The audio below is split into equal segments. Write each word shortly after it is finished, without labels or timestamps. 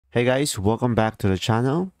Hey guys, welcome back to the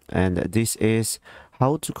channel, and this is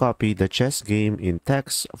how to copy the chess game in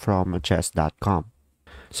text from chess.com.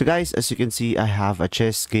 So guys, as you can see, I have a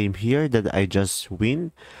chess game here that I just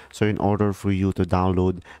win. So in order for you to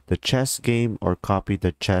download the chess game or copy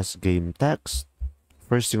the chess game text,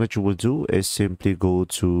 first thing that you will do is simply go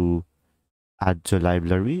to add to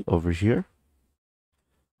library over here.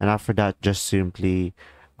 And after that, just simply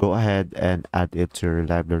go ahead and add it to your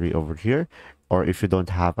library over here. Or if you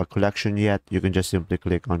don't have a collection yet, you can just simply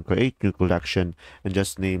click on create new collection and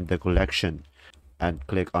just name the collection and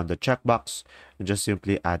click on the checkbox and just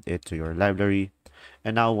simply add it to your library.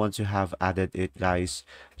 And now once you have added it, guys,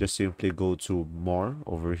 just simply go to more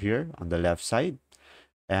over here on the left side.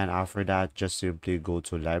 And after that, just simply go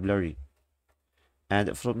to library.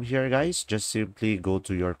 And from here, guys, just simply go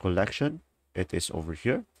to your collection. It is over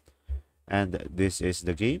here. And this is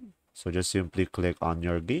the game. So just simply click on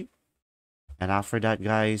your game. And after that,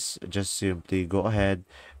 guys, just simply go ahead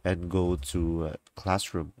and go to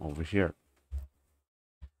classroom over here.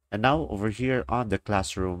 And now over here on the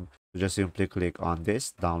classroom, just simply click on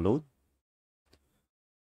this download.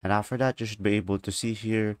 And after that, you should be able to see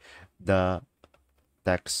here the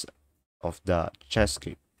text of the chess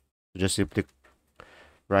game. Just simply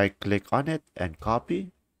right click on it and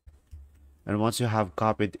copy. And once you have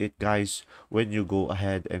copied it, guys, when you go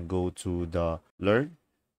ahead and go to the learn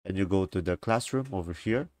and you go to the classroom over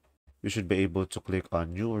here, you should be able to click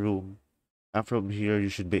on new room. And from here, you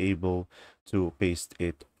should be able to paste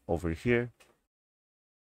it over here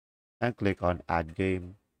and click on add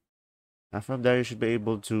game. And from there, you should be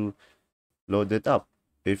able to load it up.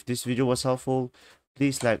 If this video was helpful,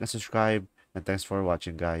 please like and subscribe. And thanks for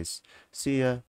watching, guys. See ya.